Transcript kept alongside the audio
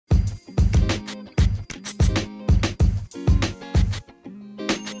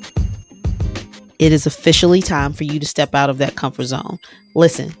it is officially time for you to step out of that comfort zone.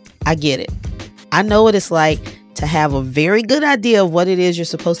 Listen, I get it. I know what it's like to have a very good idea of what it is you're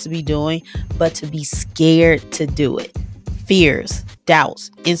supposed to be doing, but to be scared to do it. Fears, doubts,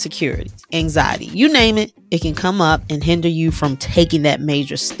 insecurities, anxiety, you name it, it can come up and hinder you from taking that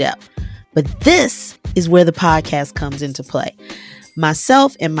major step. But this is where the podcast comes into play.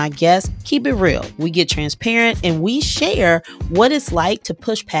 Myself and my guests keep it real. We get transparent and we share what it's like to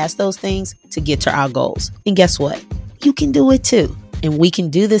push past those things to get to our goals. And guess what? You can do it too. And we can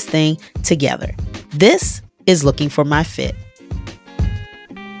do this thing together. This is Looking for My Fit.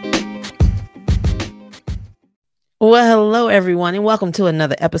 Well, hello everyone, and welcome to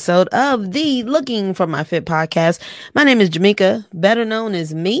another episode of the Looking for My Fit podcast. My name is Jamaica, better known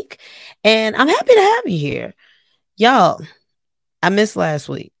as Meek, and I'm happy to have you here. Y'all, I missed last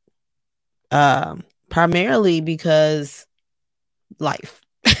week, primarily because life.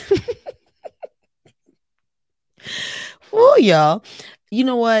 Well, y'all, you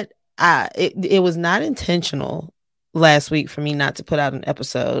know what? It was not intentional last week for me not to put out an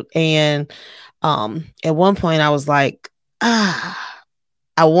episode. And at one point I was like, I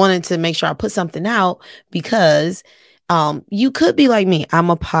wanted to make sure I put something out because you could be like me. I'm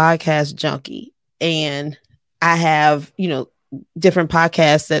a podcast junkie and I have, different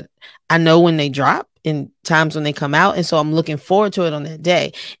podcasts that I know when they drop and times when they come out. And so I'm looking forward to it on that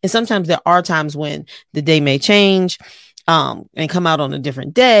day. And sometimes there are times when the day may change and come out on a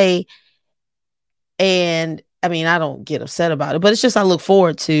different day. And I mean, I don't get upset about it, but it's just I look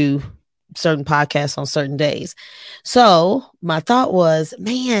forward to certain podcasts on certain days. So my thought was,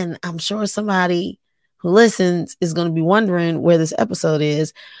 man, I'm sure somebody who listens is going to be wondering where this episode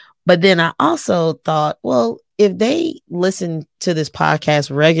is. But then I also thought, well, if they listen to this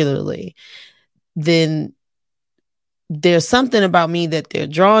podcast regularly, then there's something about me that they're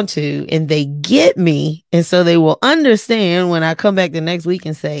drawn to and they get me. And so they will understand when I come back the next week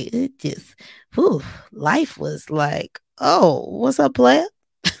and say, it just, life was like, oh, what's up, player?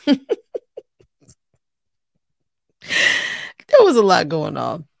 There was a lot going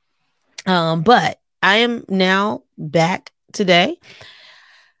on. But I am now back today.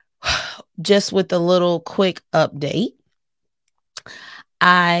 Just with a little quick update.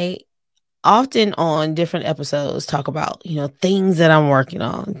 I often on different episodes talk about, things that I'm working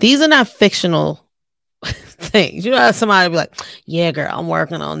on. These are not fictional things. You know how somebody be like, yeah, girl, I'm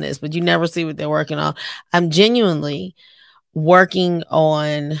working on this, but you never see what they're working on. I'm genuinely working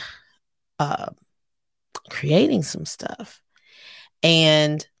on creating some stuff.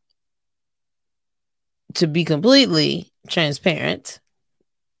 And to be completely transparent,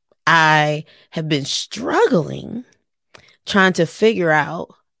 I have been struggling trying to figure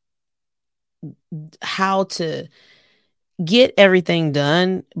out how to get everything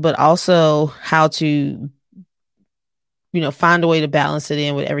done, but also how to, find a way to balance it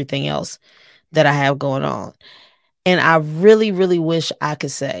in with everything else that I have going on. And I really, really wish I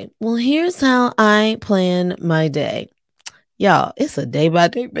could say, well, here's how I plan my day. Y'all, it's a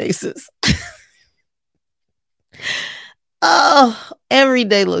day-by-day basis. Oh, every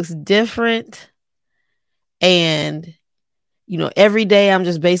day looks different. And, every day I'm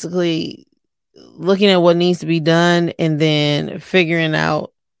just basically looking at what needs to be done and then figuring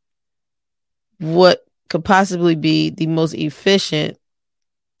out what could possibly be the most efficient.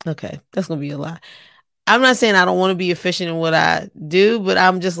 Okay, that's going to be a lie. I'm not saying I don't want to be efficient in what I do, but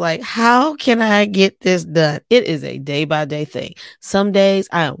I'm just like, how can I get this done? It is a day-by-day thing. Some days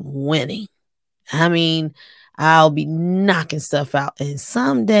I am winning. I mean, I'll be knocking stuff out. And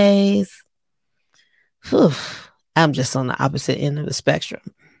some days, I'm just on the opposite end of the spectrum.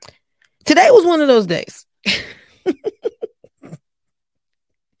 Today was one of those days.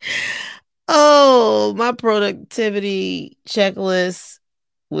 Oh, my productivity checklist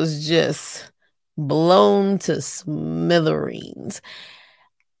was just blown to smithereens.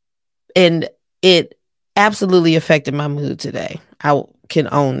 And it absolutely affected my mood today. I can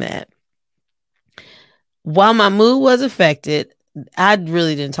own that. While my mood was affected, I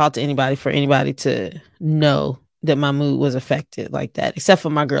really didn't talk to anybody for anybody to know that my mood was affected like that, except for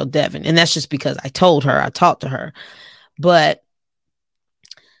my girl Devin. And that's just because I told her, I talked to her. But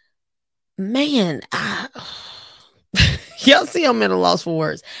man, y'all see I'm at a loss for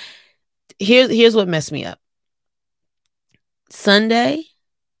words. Here's what messed me up. Sunday,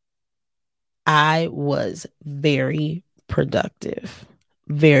 I was very productive.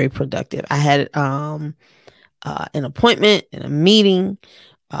 Very productive. I had an appointment and a meeting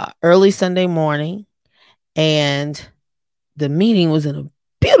early Sunday morning, and the meeting was in a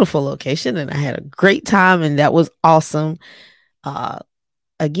beautiful location, and I had a great time, and that was awesome.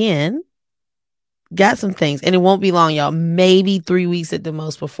 Again, got some things, and it won't be long, y'all. Maybe 3 weeks at the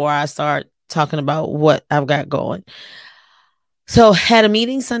most before I start talking about what I've got going. So had a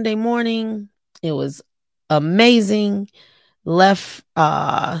meeting Sunday morning. It was amazing. Left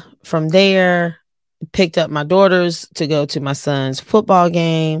from there, picked up my daughters to go to my son's football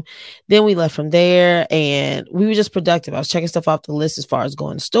game. Then we left from there and we were just productive. I was checking stuff off the list as far as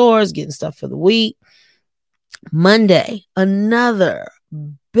going to stores, getting stuff for the week. Monday, another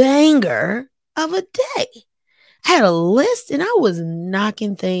banger of a day. I had a list and I was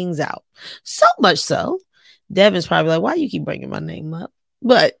knocking things out. So much so, Devin's probably like, why you keep bringing my name up?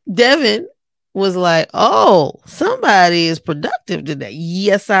 But Devin was like, oh, somebody is productive today.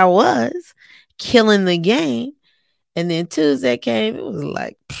 Yes, I was killing the game. And then Tuesday came, it was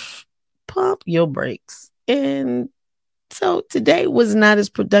like, pump your brakes. And so today was not as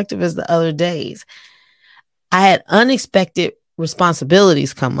productive as the other days. I had unexpected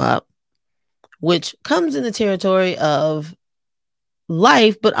responsibilities come up, which comes in the territory of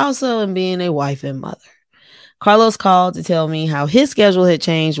life, but also in being a wife and mother. Carlos called to tell me how his schedule had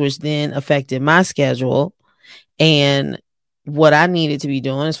changed, which then affected my schedule and what I needed to be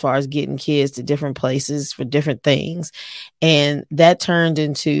doing as far as getting kids to different places for different things. And that turned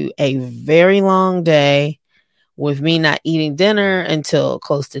into a very long day with me not eating dinner until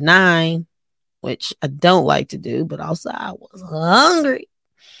close to 9, which I don't like to do, but also I was hungry.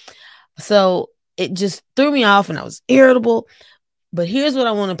 So it just threw me off and I was irritable. But here's what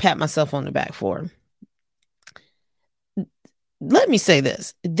I want to pat myself on the back for. Let me say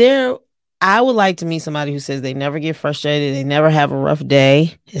this. I would like to meet somebody who says they never get frustrated. They never have a rough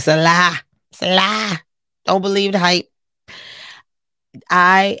day. It's a lie. It's a lie. Don't believe the hype.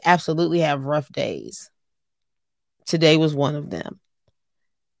 I absolutely have rough days. Today was one of them.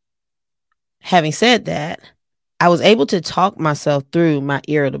 Having said that, I was able to talk myself through my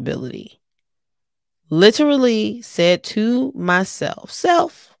irritability. Literally said to myself,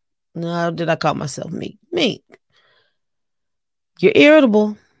 no, did I call myself Meek? You're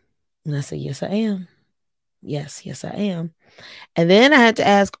irritable. And I said, yes, I am. Yes, I am. And then I had to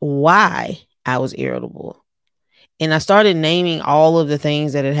ask why I was irritable. And I started naming all of the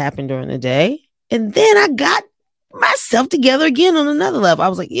things that had happened during the day. And then I got myself together again on another level. I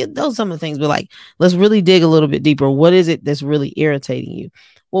was like, yeah, those are some of the things, but like, let's really dig a little bit deeper. What is it that's really irritating you?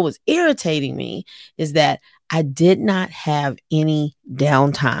 What was irritating me is that I did not have any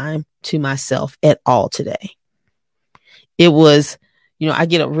downtime to myself at all today. It was, I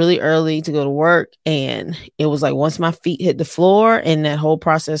get up really early to go to work, and it was like once my feet hit the floor and that whole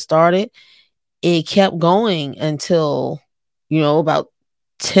process started, it kept going until, about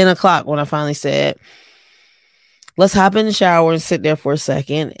 10 o'clock when I finally said, let's hop in the shower and sit there for a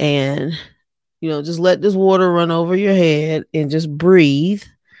second and, just let this water run over your head and just breathe.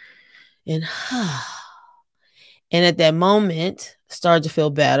 And at that moment, started to feel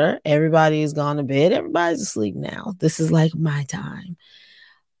better. Everybody has gone to bed. Everybody's asleep now. This is like my time.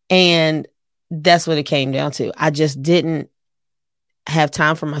 And that's what it came down to. I just didn't have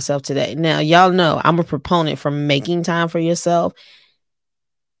time for myself today. Now, y'all know I'm a proponent for making time for yourself.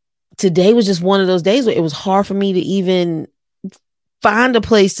 Today was just one of those days where it was hard for me to even find a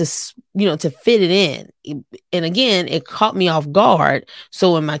place to, to fit it in. And again, it caught me off guard.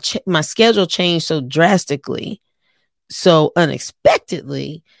 So when my schedule changed so drastically, so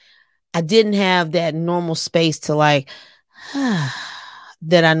unexpectedly, I didn't have that normal space to like,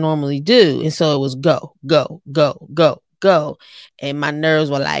 that I normally do. And so it was go, go, go, go, go. And my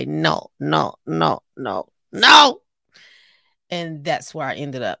nerves were like, no. And that's where I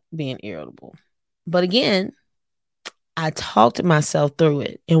ended up being irritable. But again, I talked myself through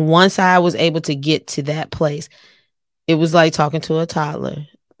it. And once I was able to get to that place, it was like talking to a toddler.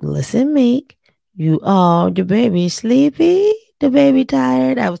 Listen, Meek, the baby sleepy, the baby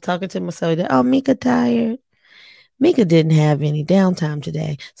tired. I was talking to myself, Mika tired. Mika didn't have any downtime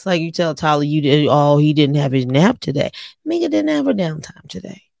today. It's like you tell Tyler he didn't have his nap today. Mika didn't have her downtime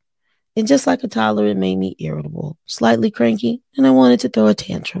today. And just like a toddler, it made me irritable, slightly cranky, and I wanted to throw a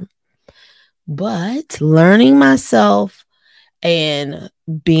tantrum. But learning myself and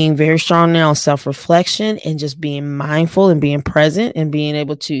being very strong now on self-reflection and just being mindful and being present and being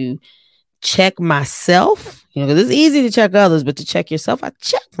able to check myself, because it's easy to check others, but to check yourself, I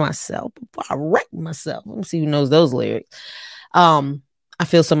check myself before I wreck myself. Let me see who knows those lyrics. I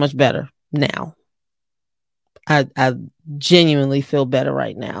feel so much better now. I genuinely feel better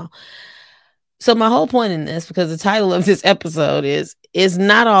right now. So my whole point in this, because the title of this episode is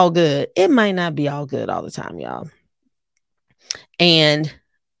not all good. It might not be all good all the time, y'all. And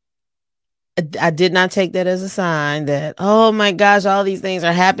I did not take that as a sign that, oh my gosh, all these things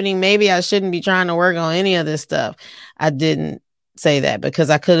are happening. Maybe I shouldn't be trying to work on any of this stuff. I didn't say that, because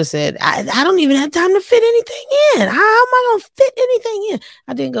I could have said, I don't even have time to fit anything in. How am I going to fit anything in?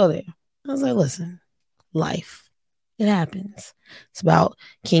 I didn't go there. I was like, listen, life, it happens. It's about,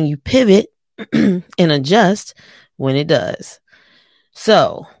 can you pivot and adjust when it does?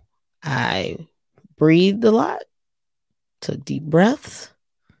 So I breathed a lot, took deep breaths,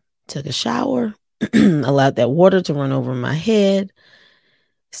 took a shower, allowed that water to run over my head,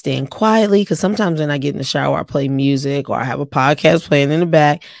 staying quietly, because sometimes when I get in the shower, I play music or I have a podcast playing in the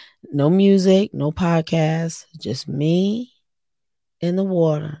back. No music, no podcast, just me in the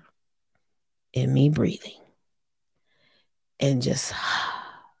water and me breathing. And just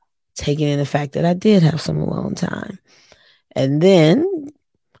taking in the fact that I did have some alone time. And then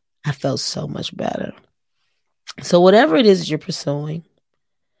I felt so much better. So whatever it is that you're pursuing,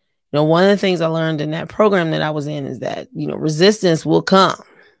 one of the things I learned in that program that I was in is that, resistance will come,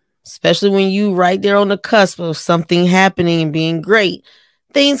 especially when you right there on the cusp of something happening and being great.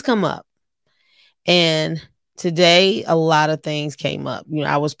 Things come up. And today, a lot of things came up.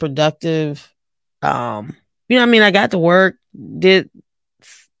 I was productive. I got to work, did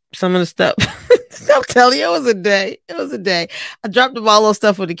some of the stuff. I'll tell you, it was a day. I dropped off all those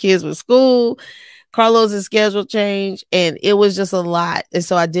stuff for the kids with school. Carlos's schedule changed, and it was just a lot. And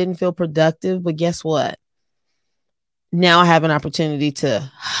so I didn't feel productive. But guess what? Now I have an opportunity to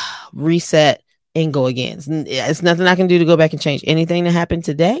reset and go again. It's nothing I can do to go back and change anything that happened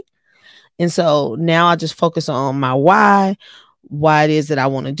today. And so now I just focus on my why it is that I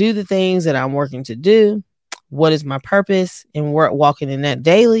want to do the things that I'm working to do. What is my purpose? And walking in that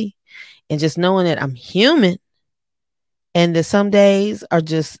daily, and just knowing that I'm human and that some days are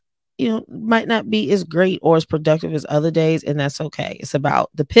just, might not be as great or as productive as other days. And that's okay. It's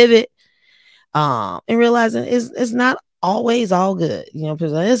about the pivot, and realizing it's not always all good.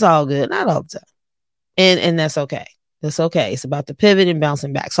 It's all good, not all the time. And that's okay. That's okay. It's about the pivot and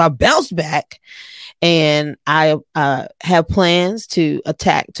bouncing back. So I bounced back, and I have plans to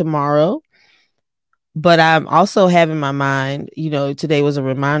attack tomorrow. But I'm also having my mind, today was a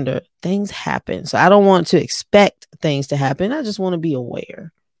reminder, things happen. So I don't want to expect things to happen. I just want to be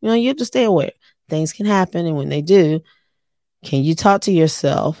aware. You have to stay aware. Things can happen. And when they do, can you talk to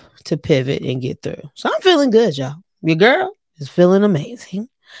yourself to pivot and get through? So I'm feeling good, y'all. Your girl is feeling amazing.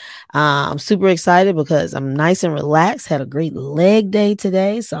 I'm super excited because I'm nice and relaxed. Had a great leg day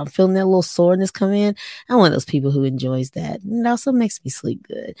today. So I'm feeling that little soreness come in. I'm one of those people who enjoys that. And it also makes me sleep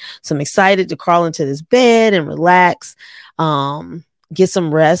good. So I'm excited to crawl into this bed and relax, get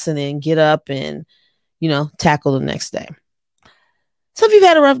some rest, and then get up and, tackle the next day. So if you've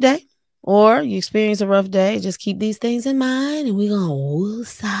had a rough day or you experience a rough day, just keep these things in mind, and we're going to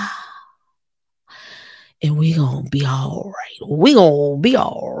woosah. And we're going to be all right. We're going to be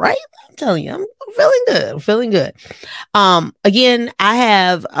all right. I'm telling you, I'm feeling good. Again, I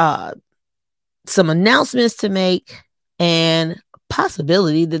have some announcements to make, and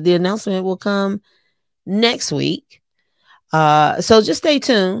possibility that the announcement will come next week. So just stay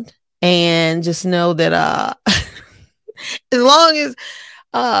tuned, and just know that as long as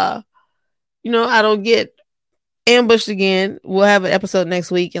I don't get ambushed again, we'll have an episode next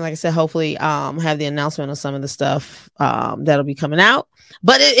week. And like I said, hopefully have the announcement of some of the stuff that'll be coming out.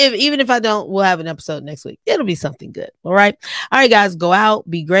 But even if I don't, we'll have an episode next week. It'll be something good. All right, guys, go out,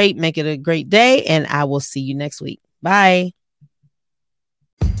 be great, make it a great day, and I will see you next week. Bye.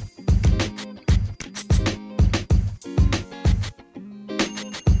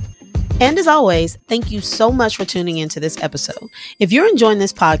 And as always, thank you so much for tuning into this episode. If you're enjoying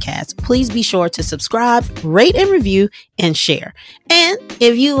this podcast, please be sure to subscribe, rate and review, and share. And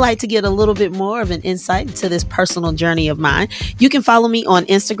if you'd like to get a little bit more of an insight into this personal journey of mine, you can follow me on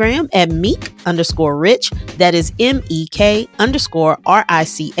Instagram at Meek_Rich. That is MEK_RICH.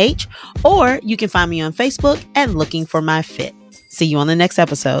 Or you can find me on Facebook at Looking for My Fit. See you on the next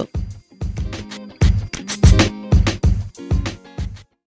episode.